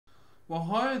Well,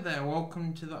 hi there,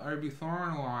 welcome to the Obi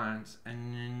Thorin Alliance,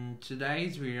 and in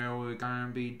today's video we're going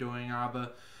to be doing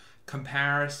other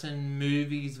comparison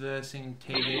movies versus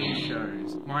TV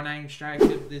shows. My name's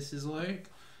Jacob, this is Luke.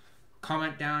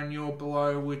 Comment down your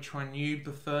below which one you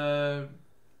prefer,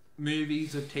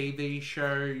 movies or TV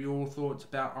show, your thoughts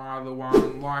about either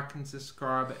one. Like and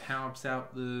subscribe, it helps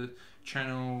out the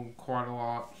channel quite a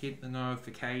lot. Hit the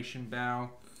notification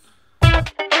bell.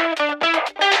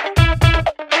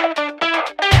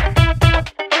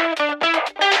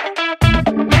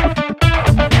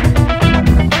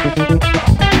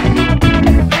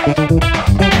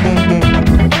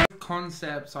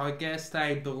 Concepts, I guess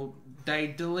they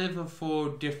deliver for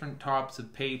different types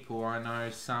of people. I know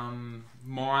some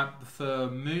might prefer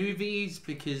movies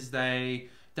because they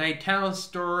tell a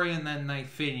story and then they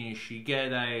finish. You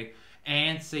get a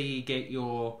answer, you get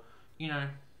your,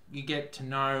 you get to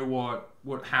know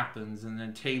what happens, and the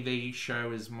TV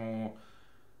show is more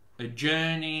a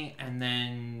journey, and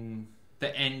then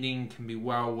the ending can be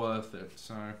well worth it.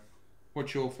 So,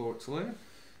 what's your thoughts, Lou?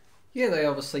 Yeah, they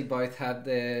obviously both have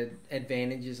their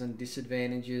advantages and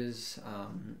disadvantages.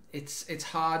 It's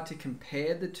hard to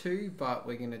compare the two, but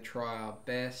we're going to try our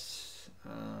best.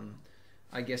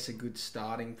 I guess a good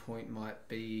starting point might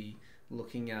be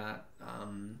looking at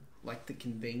like the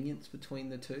convenience between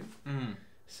the two.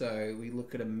 So we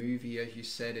look at a movie, as you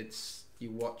said,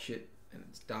 you watch it and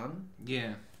it's done.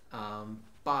 Yeah.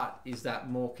 But is that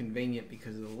more convenient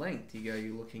because of the length?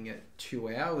 You're looking at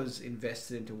 2 hours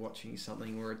invested into watching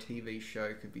something, where a TV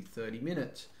show could be 30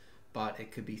 minutes, but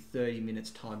it could be 30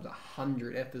 minutes times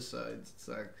 100 episodes.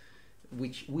 So,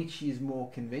 which is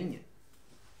more convenient?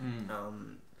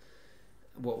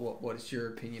 What is your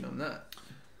opinion on that?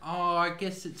 Oh, I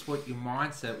guess it's what your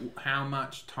mindset. How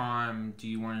much time do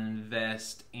you want to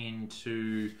invest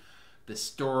into the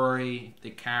story, the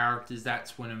characters?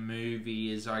 That's when a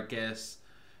movie is, I guess,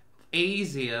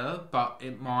 easier, but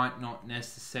it might not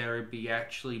necessarily be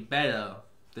actually better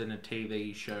than a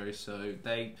TV show. So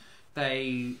they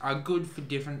are good for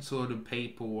different sort of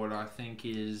people. What I think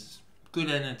is good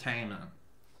entertainment.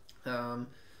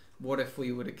 What if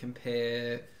we were to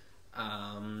compare?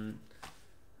 I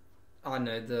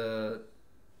know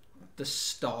the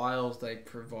styles they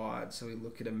provide. So we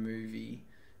look at a movie.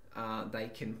 They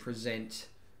can present,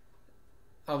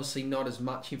 obviously not as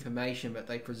much information, but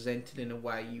they present it in a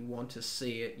way you want to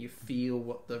see it. You feel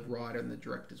what the writer and the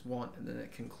directors want, and then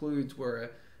it concludes.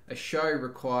 Where a show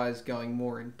requires going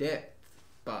more in depth,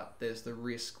 but there's the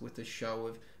risk with the show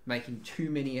of making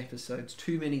too many episodes,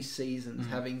 too many seasons,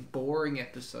 having boring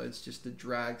episodes just to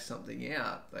drag something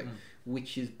out. Like,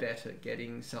 which is better,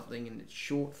 getting something in its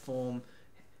short form,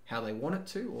 how they want it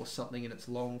to, or something in its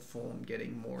long form,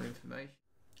 getting more information?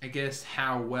 I guess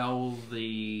how well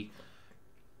the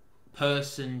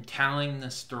person telling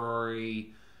the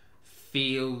story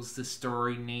feels the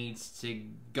story needs to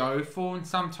go for. And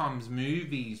sometimes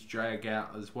movies drag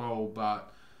out as well,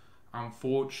 but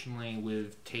unfortunately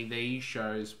with TV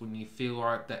shows, when you feel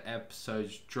like the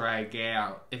episodes drag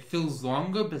out, it feels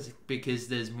longer because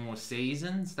there's more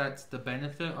seasons. That's the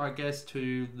benefit, I guess,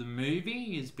 to the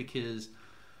movie, is because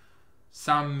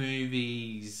some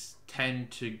movies tend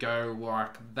to go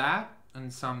like that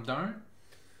and some don't.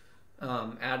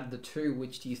 Out of the two,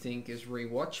 which do you think is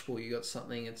rewatchable? You got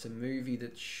something, it's a movie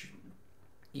that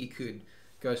you could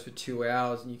goes for 2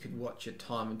 hours and you could watch it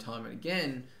time and time and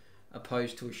again,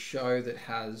 opposed to a show that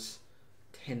has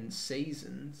 10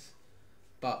 seasons,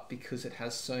 but because it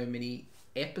has so many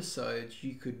episodes,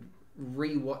 you could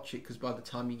rewatch it, because by the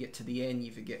time you get to the end,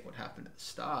 you forget what happened at the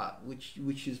start.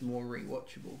 Which is more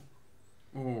rewatchable?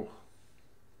 Oh,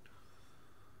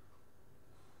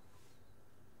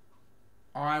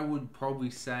 I would probably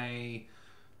say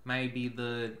maybe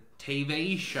the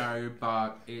TV show,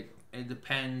 but it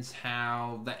depends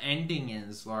how the ending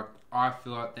is. Like, I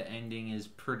feel like the ending is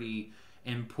pretty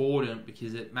important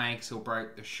because it makes or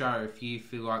break the show. If you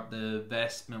feel like the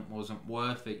investment wasn't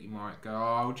worth it, you might go,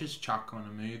 oh, I'll just chuck on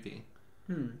a movie.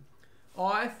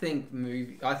 I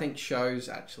think shows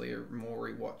actually are more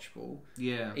rewatchable.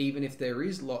 Yeah. Even if there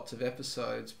is lots of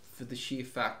episodes, for the sheer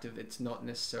fact of it's not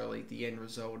necessarily the end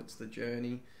result, it's the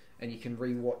journey, and you can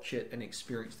rewatch it and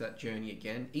experience that journey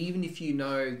again. Even if you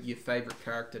know your favourite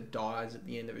character dies at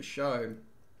the end of a show,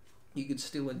 you could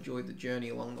still enjoy the journey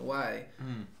along the way.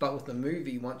 But with a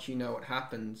movie, once you know what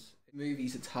happens,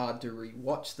 movies, it's hard to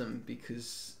rewatch them,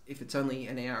 because if it's only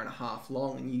an hour and a half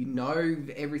long and you know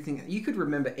everything, you could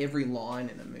remember every line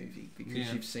in a movie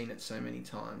because you've seen it so many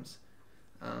times.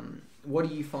 What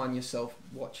do you find yourself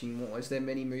watching more? Is there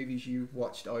many movies you've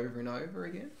watched over and over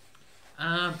again?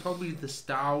 Probably the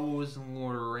Star Wars and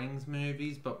Lord of the Rings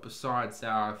movies, but besides that,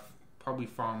 I probably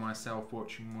find myself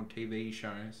watching more TV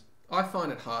shows. I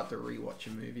find it hard to rewatch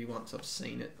a movie once I've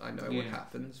seen it. I know what Yeah.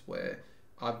 happens, where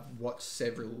I've watched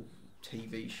several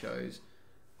TV shows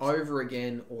over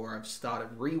again, or I've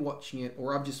started rewatching it,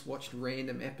 or I've just watched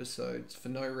random episodes for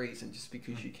no reason, just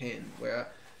because you can.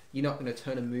 Where you're not going to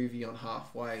turn a movie on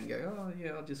halfway and go, oh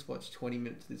yeah, I'll just watch 20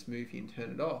 minutes of this movie and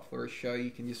turn it off. Or a show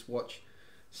you can just watch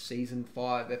season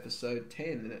 5, episode 10,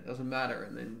 and it doesn't matter,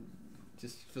 and then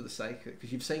just for the sake of it,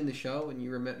 because you've seen the show and you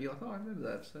remember, you're like, oh, I remember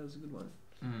that episode, that was a good one.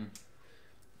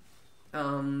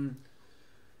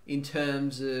 In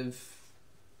terms of,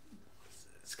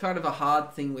 it's kind of a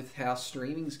hard thing with how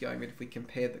streaming's going, but if we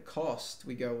compare the cost,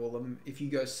 we go, well, if you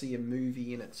go see a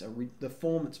movie and it's the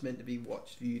form it's meant to be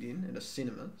viewed in a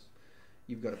cinemas,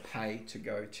 you've got to pay to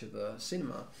go to the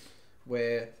cinema,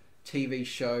 where TV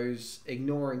shows,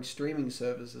 ignoring streaming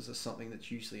services, are something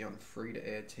that's usually on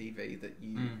free-to-air TV that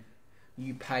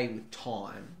you pay with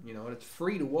time, you know, and it's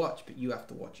free to watch, but you have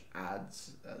to watch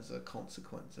ads as a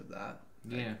consequence of that.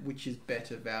 Yeah. Which is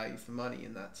better value for money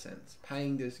in that sense.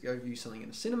 Paying to go view something in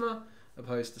a cinema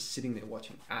opposed to sitting there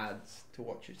watching ads to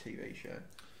watch a TV show.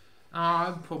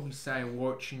 I'd probably say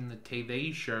watching the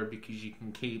TV show, because you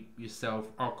can keep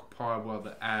yourself occupied while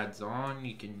the ad's on.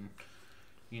 You can,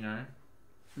 you know,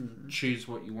 choose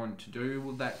what you want to do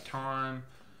with that time.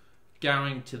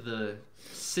 Going to the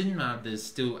cinema, there's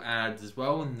still ads as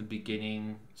well in the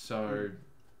beginning, so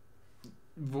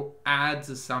ads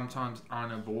are sometimes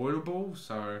unavoidable.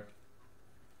 So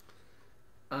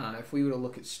if we were to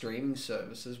look at streaming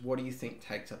services, what do you think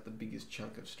takes up the biggest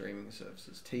chunk of streaming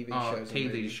services? TV shows?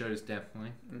 TV shows,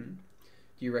 definitely. Do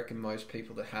you reckon most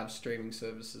people that have streaming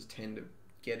services tend to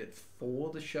get it for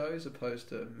the shows opposed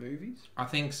to movies? I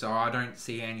think so. I don't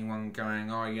see anyone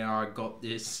going, oh yeah, I got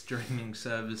this streaming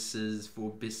services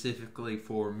for specifically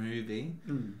for a movie.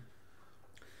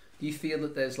 Do you feel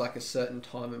that there's like a certain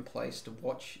time and place to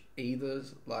watch either?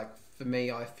 Like for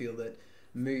me, I feel that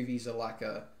movies are like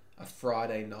a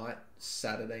Friday night,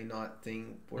 Saturday night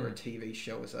thing, where a TV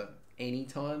show is a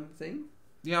anytime thing.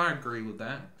 Yeah, I agree with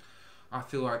that. I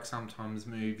feel like sometimes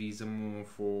movies are more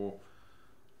for,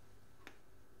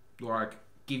 like,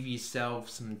 give yourself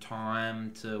some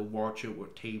time to watch it.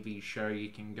 What TV show you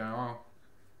can go, oh,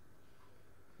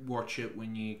 watch it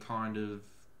when you kind of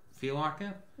feel like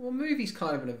it. Well, movie's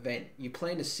kind of an event. You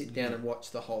plan to sit down and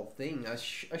watch the whole thing. A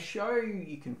show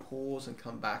you can pause and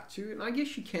come back to, and I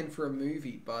guess you can for a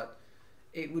movie, but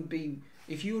it would be,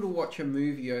 if you were to watch a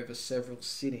movie over several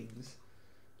sittings,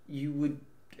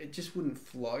 it just wouldn't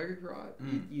flow right.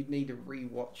 You'd need to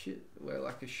re-watch it, where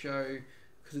like a show,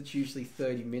 because it's usually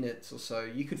 30 minutes or so,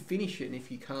 you could finish it, and if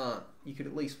you can't, you could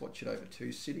at least watch it over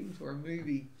 2 sittings. Or a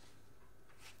movie,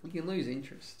 you can lose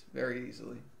interest very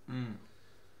easily.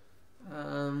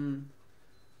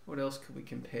 What else could we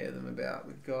compare them about?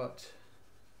 We've got,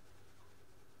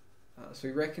 so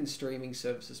we reckon streaming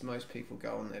services, most people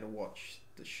go on there to watch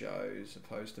the shows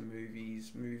opposed to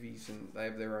movies, and they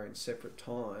have their own separate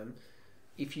time.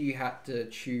 If you had to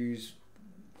choose,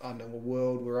 I don't know, a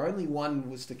world where only one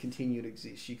was to continue to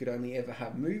exist, you could only ever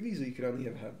have movies or you could only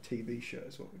ever have TV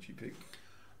shows, what would you pick?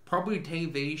 Probably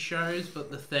TV shows, but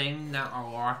the thing that I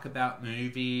like about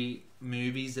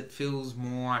movies, it feels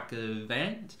more like an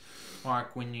event.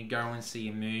 Like when you go and see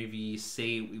a movie, you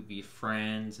see it with your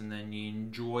friends, and then you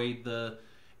enjoy the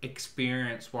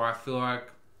experience. Where I feel like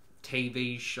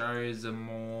TV shows are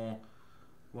more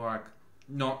like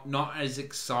not as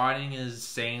exciting as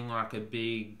seeing like a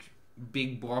big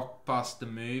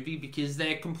blockbuster movie, because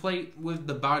they're complete with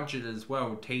the budget as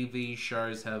well. TV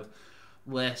shows have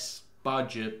less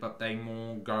budget, but they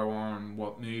more go on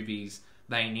what movies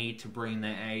they need to bring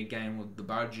their A game with the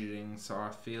budgeting. So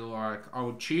I feel like I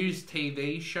would choose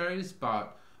TV shows,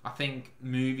 but I think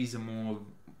movies are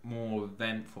more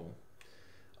eventful.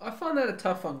 I find that a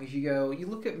tough one, because you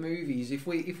look at movies. If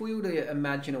we were to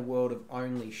imagine a world of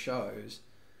only shows,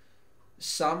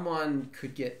 someone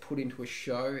could get put into a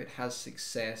show, it has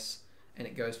success, and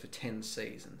it goes for 10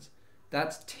 seasons.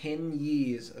 That's 10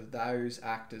 years of those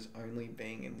actors only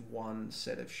being in one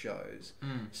set of shows.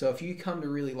 So if you come to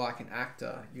really like an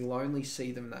actor, you'll only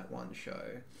see them in that one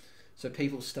show. So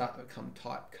people start to become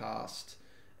typecast,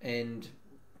 and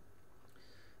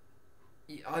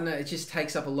I know it just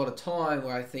takes up a lot of time,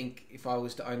 where I think if I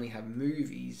was to only have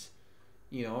movies,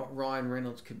 you know, Ryan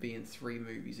Reynolds could be in 3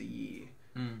 movies a year.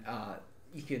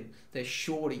 They're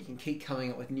shorter, you can keep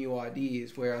coming up with new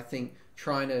ideas, where I think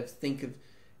trying to think of,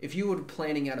 if you were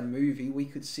planning out a movie, we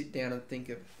could sit down and think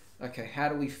of okay, how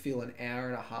do we fill an hour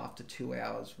and a half to 2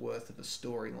 hours worth of a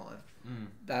storyline?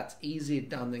 That's easier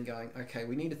done than going, okay,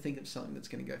 we need to think of something that's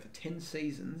going to go for 10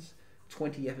 seasons,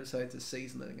 20 episodes a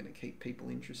season that are going to keep people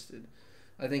interested.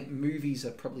 I think movies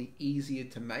are probably easier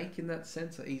to make in that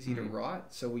sense, or easier to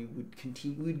write, so we would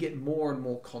continue, we'd get more and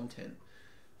more content.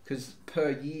 Because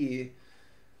per year,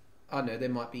 I don't know, there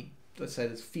might be, let's say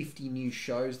there's 50 new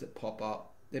shows that pop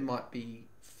up, there might be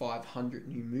 500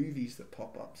 new movies that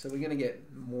pop up, so we're going to get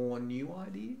more new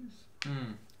ideas.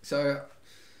 So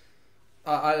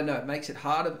I don't know, it makes it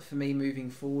harder for me moving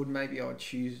forward. Maybe I would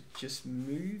choose just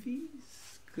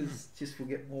movies, because just we'll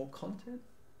get more content.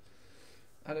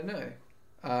 I don't know.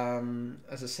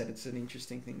 As I said, it's an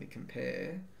interesting thing to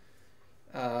compare.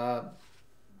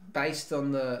 Based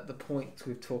on the points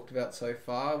we've talked about so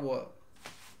far, what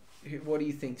do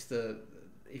you think's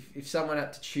if someone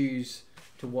had to choose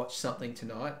to watch something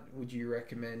tonight, would you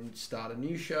recommend start a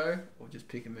new show or just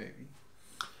pick a movie?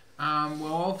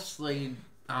 Well, obviously,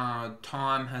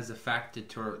 time has a factor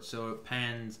to it, so it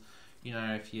depends,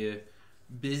 if you're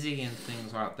busy and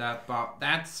things like that. But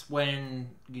that's when,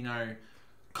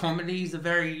 comedies are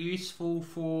very useful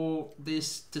for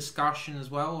this discussion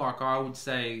as well. Like, I would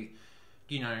say,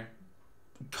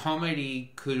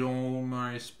 comedy could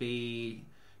almost be...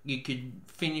 You could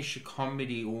finish a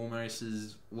comedy almost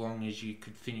as long as you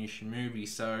could finish a movie.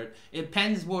 So it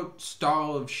depends what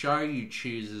style of show you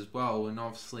choose as well, and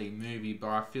obviously movie. But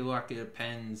I feel like it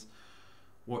depends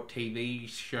what TV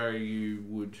show you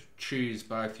would choose.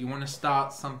 But if you want to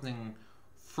start something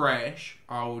fresh,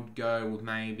 I would go with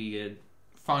maybe a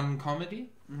fun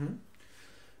comedy.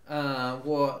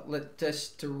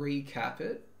 Just to recap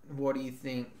it, what do you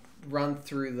think? Run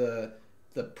through the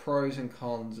pros and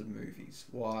cons of movies.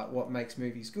 What makes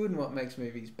movies good and what makes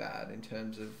movies bad in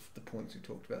terms of the points we've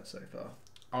talked about so far.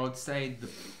 I would say the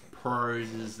pros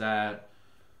is that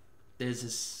there's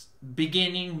this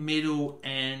beginning, middle,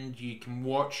 end. You can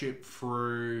watch it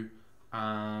through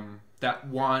that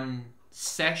one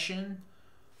session.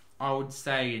 I would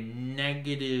say a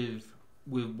negative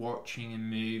with watching a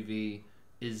movie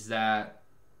is that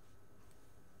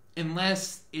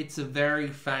unless it's a very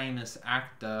famous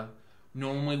actor,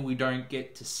 normally we don't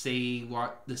get to see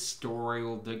like the story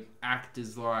or the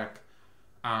actors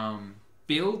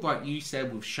build. Like you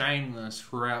said with Shameless,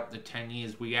 throughout the 10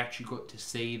 years we actually got to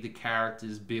see the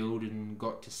characters build and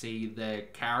got to see their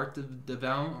character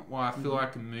development. Well, I feel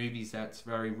like in movies that's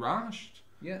very rushed.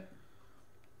 Yeah.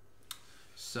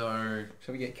 So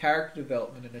we get character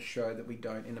development in a show that we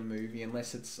don't in a movie,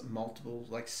 unless it's multiple,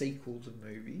 like sequels of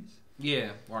movies.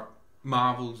 Yeah, like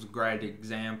Marvel's a great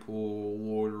example,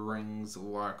 Lord of the Rings,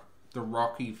 or like the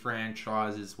Rocky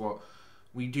franchise is what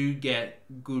we do get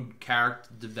good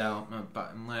character development,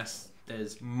 but unless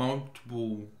there's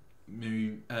multiple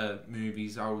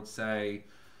movies, I would say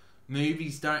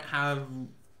movies don't have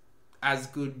as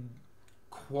good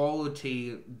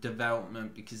quality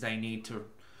development because they need to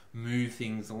move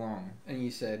things along. And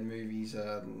you said movies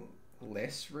are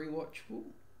less rewatchable?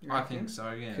 I think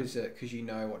so, yeah. Because you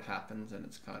know what happens and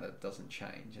it's kind of doesn't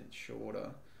change. It's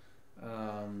shorter,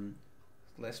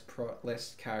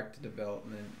 less character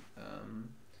development,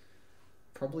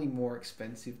 probably more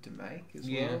expensive to make as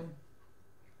well.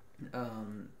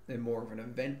 They're more of an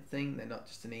event thing. They're not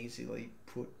just an easily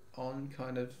put on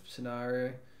kind of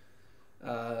scenario.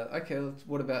 Okay,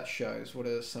 what about shows? What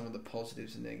are some of the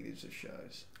positives and negatives of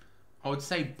shows? I would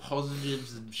say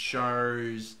positives of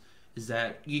shows is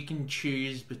that you can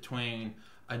choose between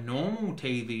a normal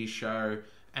TV show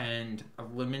and a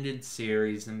limited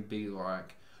series and be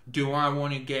like, do I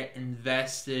want to get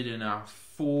invested in a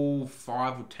full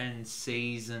 5 or 10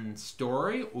 season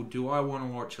story, or do I want to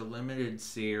watch a limited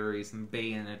series and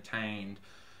be entertained?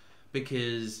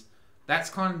 Because that's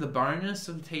kind of the bonus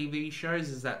of TV shows,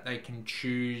 is that they can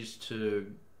choose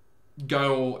to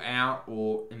go all out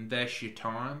or invest your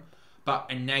time.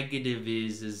 But a negative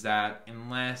is that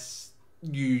unless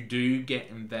you do get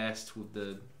invest with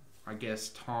the, I guess,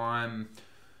 time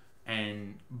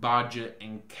and budget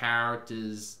and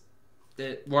characters,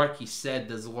 that, like you said,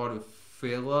 there's a lot of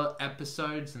filler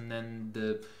episodes, and then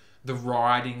the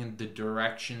writing and the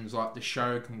directions, like the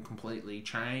show can completely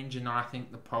change. And I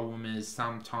think the problem is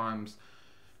sometimes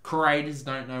creators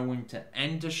don't know when to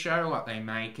end a show, like they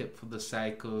make it for the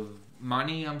sake of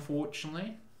money,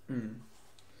 unfortunately.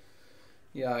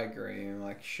 Yeah, I agree.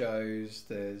 Like shows,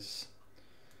 it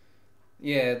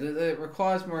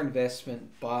requires more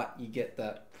investment, but you get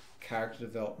that character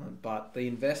development. But the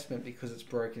investment, because it's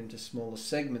broken into smaller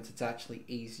segments, it's actually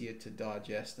easier to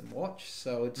digest and watch.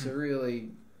 So it's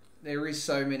there is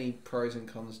so many pros and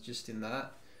cons just in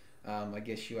that. I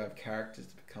guess you have characters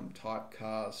that become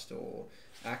typecast, or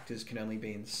actors can only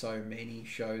be in so many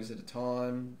shows at a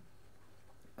time.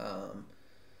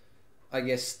 I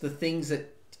guess the things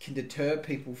that can deter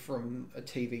people from a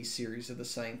TV series are the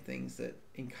same things that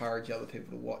encourage other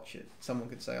people to watch it. Someone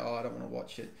could say, "Oh, I don't want to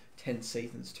watch it. 10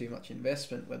 seasons, too much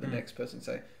investment." Where the next person can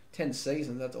say, 10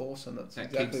 seasons, that's awesome. That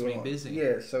exactly keeps what me busy.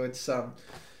 Yeah, so it's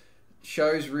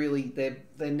shows really their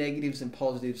negatives and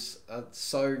positives are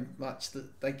so much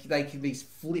that they can be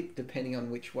flipped depending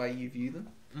on which way you view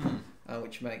them,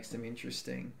 which makes them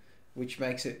interesting, which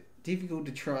makes it difficult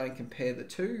to try and compare the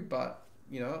two. But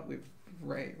we've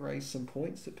raised some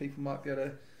points that people might be able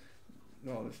to.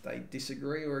 Well, if they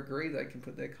disagree or agree, they can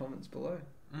put their comments below.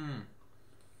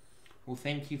 Well,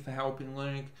 thank you for helping,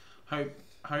 Luke. Hope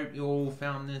you all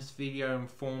found this video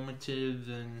informative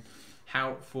and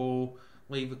helpful.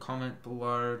 Leave a comment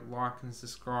below, like and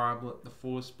subscribe. Let the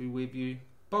force be with you.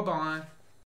 Bye bye.